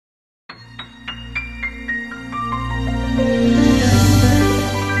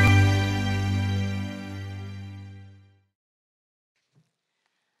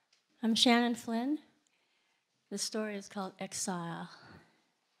I'm Shannon Flynn. The story is called Exile.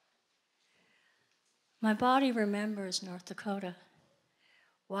 My body remembers North Dakota.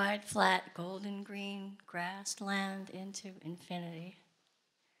 Wide, flat, golden green, grassed land into infinity.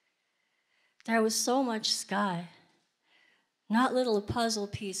 There was so much sky, not little puzzle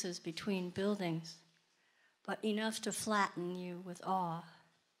pieces between buildings, but enough to flatten you with awe.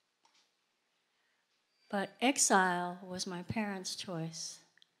 But exile was my parents' choice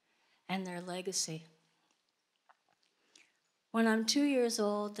and their legacy. When I'm 2 years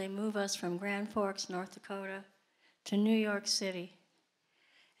old, they move us from Grand Forks, North Dakota, to New York City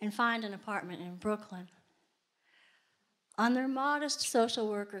and find an apartment in Brooklyn. On their modest social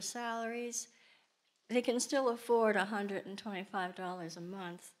worker salaries, they can still afford $125 a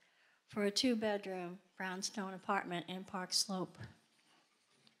month for a 2-bedroom brownstone apartment in Park Slope.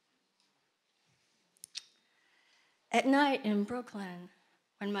 At night in Brooklyn,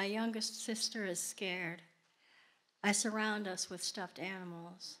 when my youngest sister is scared, I surround us with stuffed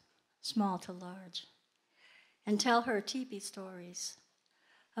animals, small to large, and tell her teepee stories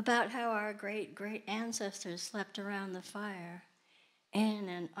about how our great-great ancestors slept around the fire in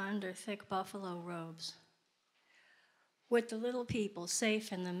and under thick buffalo robes, with the little people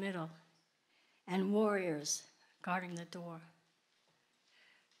safe in the middle and warriors guarding the door.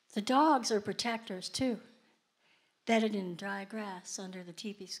 The dogs are protectors too, bedded in dry grass under the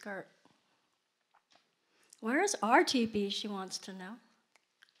teepee skirt. Where's our teepee, she wants to know.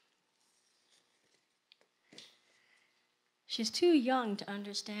 She's too young to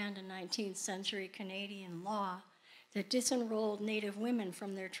understand a 19th century Canadian law that disenrolled Native women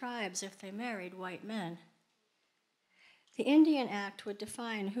from their tribes if they married white men. The Indian Act would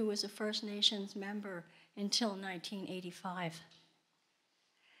define who was a First Nations member until 1985.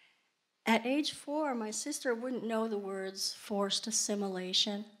 At age 4, my sister wouldn't know the words forced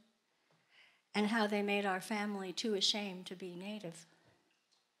assimilation and how they made our family too ashamed to be Native.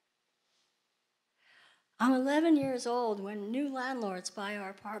 I'm 11 years old when new landlords buy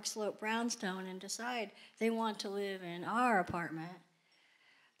our Park Slope brownstone and decide they want to live in our apartment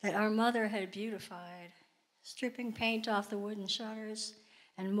that our mother had beautified, stripping paint off the wooden shutters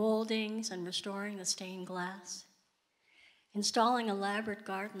and moldings and restoring the stained glass, installing elaborate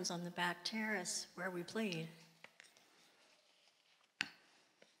gardens on the back terrace where we played.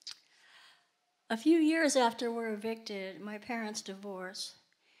 A few years after we're evicted, my parents divorce,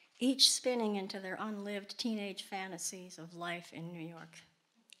 each spinning into their unlived teenage fantasies of life in New York.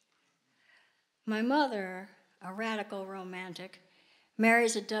 My mother, a radical romantic,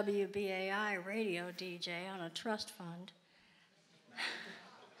 marries a WBAI radio DJ on a trust fund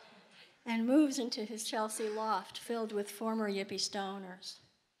and moves into his Chelsea loft filled with former yippie stoners.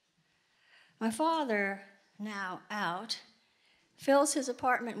 My father, now out, fills his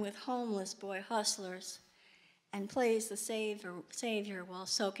apartment with homeless boy hustlers and plays the savior while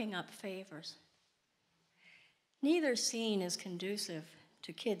soaking up favors. Neither scene is conducive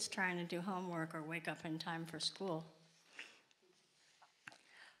to kids trying to do homework or wake up in time for school.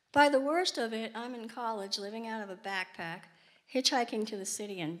 By the worst of it, I'm in college living out of a backpack, hitchhiking to the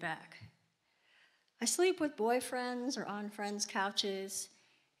city and back. I sleep with boyfriends or on friends' couches,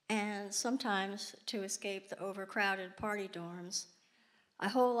 and sometimes, to escape the overcrowded party dorms, I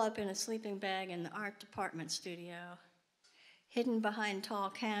hole up in a sleeping bag in the art department studio, hidden behind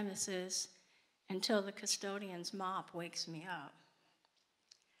tall canvases until the custodian's mop wakes me up.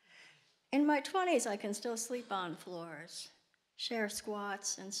 In my 20s, I can still sleep on floors, share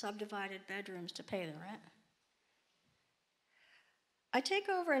squats and subdivided bedrooms to pay the rent. I take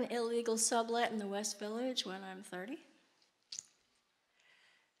over an illegal sublet in the West Village when I'm 30.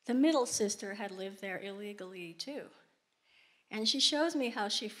 The middle sister had lived there illegally too, and she shows me how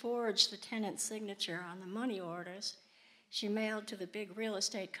she forged the tenant's signature on the money orders she mailed to the big real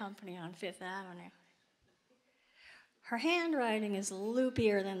estate company on Fifth Avenue. Her handwriting is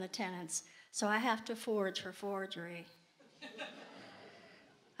loopier than the tenant's, so I have to forge her forgery.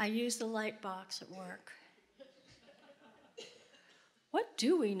 I use the light box at work. What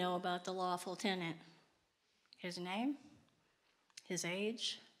do we know about the lawful tenant? His name? His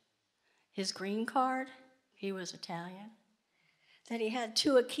age? His green card? He was Italian. That he had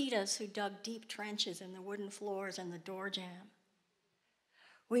 2 Akitas who dug deep trenches in the wooden floors and the door jamb.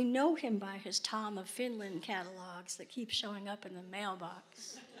 We know him by his Tom of Finland catalogs that keep showing up in the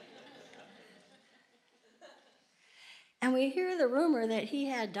mailbox. And we hear the rumor that he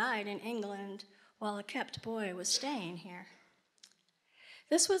had died in England while a kept boy was staying here.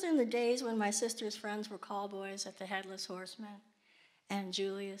 This was in the days when my sister's friends were callboys at the Headless Horseman and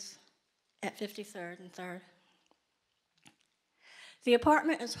Julius at 53rd and 3rd. The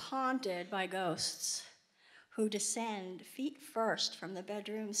apartment is haunted by ghosts who descend feet first from the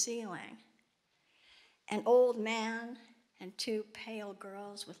bedroom ceiling. An old man and two pale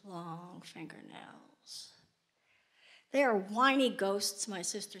girls with long fingernails. They are whiny ghosts, my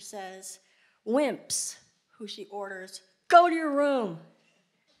sister says, wimps who she orders, go to your room.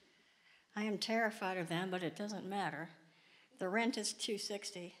 I am terrified of them, but it doesn't matter. The rent is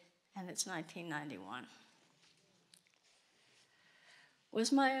 $260, and it's 1991.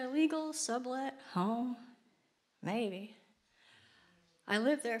 Was my illegal sublet home? Maybe. I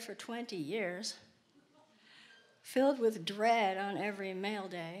lived there for 20 years, filled with dread on every mail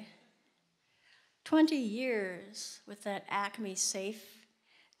day. 20 years with that Acme safe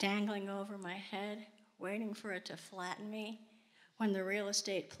dangling over my head, waiting for it to flatten me when the real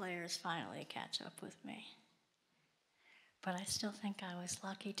estate players finally catch up with me. But I still think I was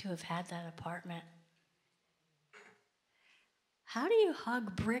lucky to have had that apartment. How do you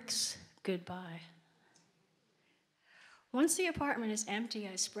hug bricks goodbye? Once the apartment is empty,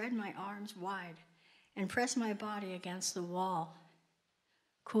 I spread my arms wide and press my body against the wall.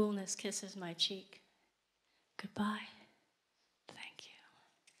 Coolness kisses my cheek. Goodbye. Thank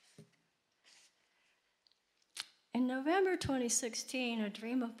you. In November 2016, a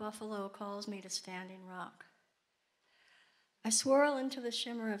dream of buffalo calls me to Standing Rock. I swirl into the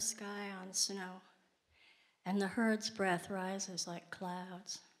shimmer of sky on snow, and the herd's breath rises like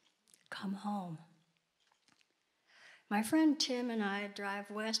clouds. Come home. My friend Tim and I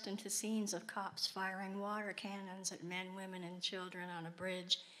drive west into scenes of cops firing water cannons at men, women, and children on a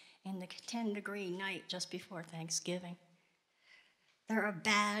bridge in the 10-degree night just before Thanksgiving. There are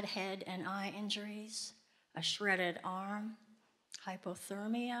bad head and eye injuries, a shredded arm,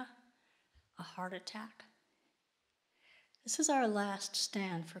 hypothermia, a heart attack. This is our last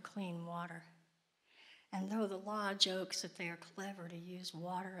stand for clean water. And though the law jokes that they are clever to use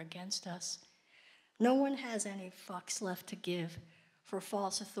water against us, no one has any fucks left to give for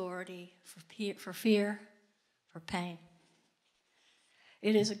false authority, for fear, for pain.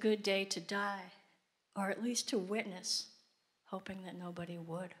 It is a good day to die, or at least to witness, hoping that nobody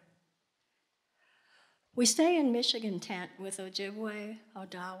would. We stay in Michigan tent with Ojibwe,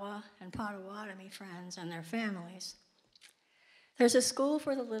 Odawa, and Potawatomi friends and their families. There's a school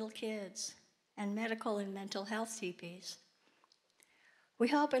for the little kids and medical and mental health teepees. We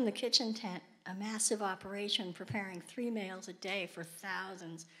help in the kitchen tent, a massive operation preparing 3 meals a day for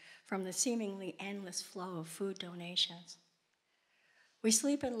thousands from the seemingly endless flow of food donations. We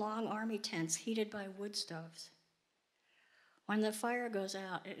sleep in long army tents heated by wood stoves. When the fire goes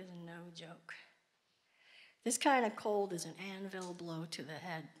out, it is no joke. This kind of cold is an anvil blow to the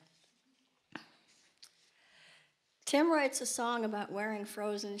head. Tim writes a song about wearing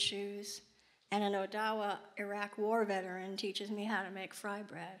frozen shoes, and an Odawa Iraq war veteran teaches me how to make fry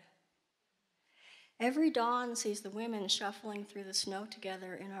bread. Every dawn sees the women shuffling through the snow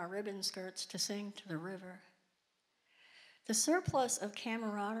together in our ribbon skirts to sing to the river. The surplus of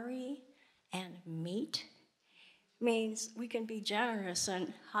camaraderie and meat means we can be generous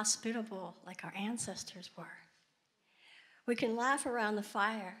and hospitable like our ancestors were. We can laugh around the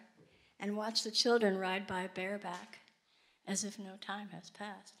fire and watch the children ride by bareback as if no time has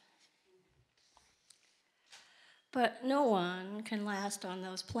passed. But no one can last on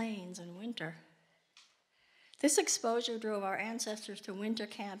those plains in winter. This exposure drove our ancestors to winter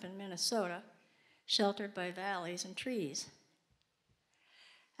camp in Minnesota, sheltered by valleys and trees.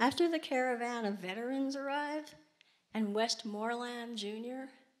 After the caravan of veterans arrived, and Westmoreland Jr.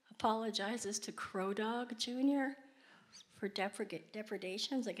 apologizes to Crow Dog Jr. for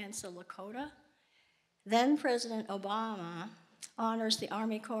depredations against the Lakota, then President Obama honors the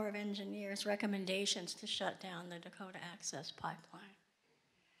Army Corps of Engineers' recommendations to shut down the Dakota Access Pipeline.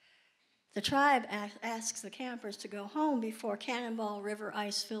 The tribe asks the campers to go home before Cannonball River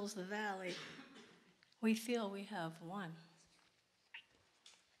ice fills the valley. We feel we have won.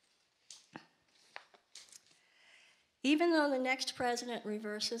 Even though the next president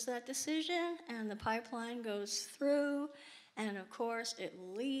reverses that decision and the pipeline goes through, and of course it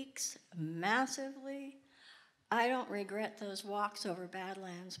leaks massively, I don't regret those walks over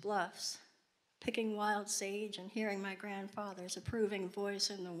Badlands Bluffs, picking wild sage and hearing my grandfather's approving voice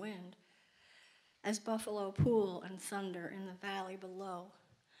in the wind, as buffalo pool and thunder in the valley below,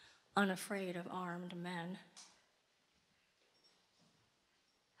 unafraid of armed men.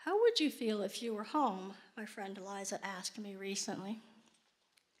 How would you feel if you were home? My friend Eliza asked me recently.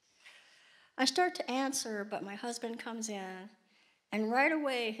 I start to answer, but my husband comes in, and right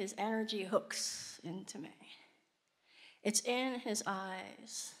away his energy hooks into me. It's in his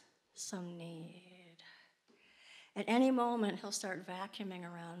eyes, some need. At any moment, he'll start vacuuming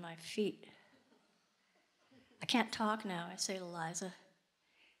around my feet. I can't talk now, I say to Liza,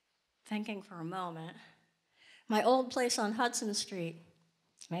 thinking for a moment. My old place on Hudson Street,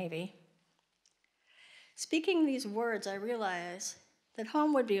 maybe. Speaking these words, I realize that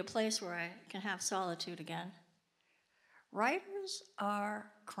home would be a place where I can have solitude again. Writers are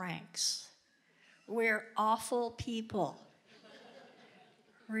cranks. We're awful people.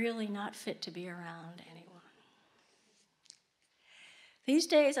 Really not fit to be around anyone. These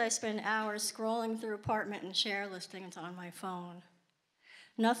days I spend hours scrolling through apartment and share listings on my phone.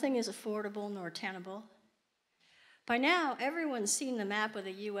 Nothing is affordable nor tenable. By now, everyone's seen the map of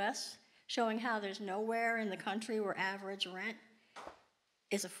the US showing how there's nowhere in the country where average rent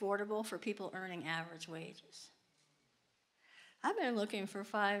is affordable for people earning average wages. I've been looking for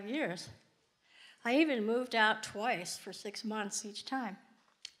 5 years. I even moved out twice for 6 months each time.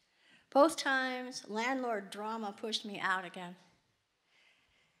 Both times, landlord drama pushed me out again.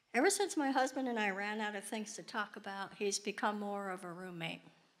 Ever since my husband and I ran out of things to talk about, he's become more of a roommate.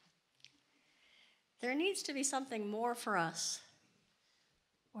 There needs to be something more for us,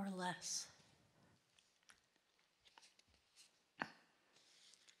 or less.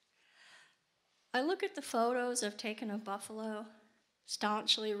 I look at the photos I've taken of Buffalo,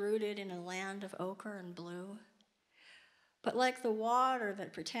 staunchly rooted in a land of ochre and blue. But like the water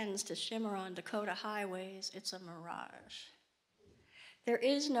that pretends to shimmer on Dakota highways, it's a mirage. There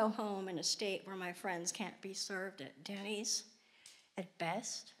is no home in a state where my friends can't be served at Denny's, at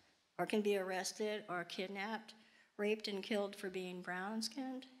best, or can be arrested or kidnapped, raped and killed for being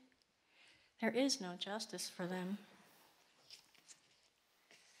brown-skinned. There is no justice for them.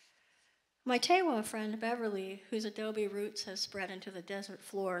 My Tewa friend Beverly, whose adobe roots have spread into the desert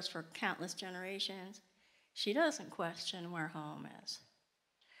floors for countless generations, she doesn't question where home is.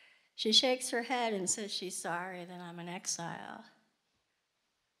 She shakes her head and says she's sorry that I'm an exile.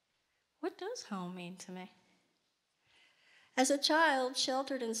 What does home mean to me? As a child,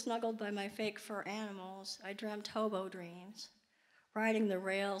 sheltered and snuggled by my fake fur animals, I dreamt hobo dreams, riding the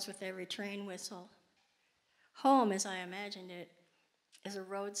rails with every train whistle. Home, as I imagined it, is a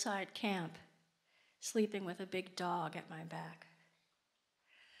roadside camp, sleeping with a big dog at my back.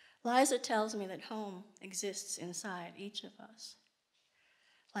 Liza tells me that home exists inside each of us,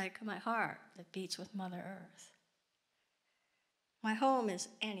 like my heart that beats with Mother Earth. My home is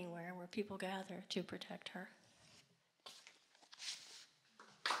anywhere where people gather to protect her.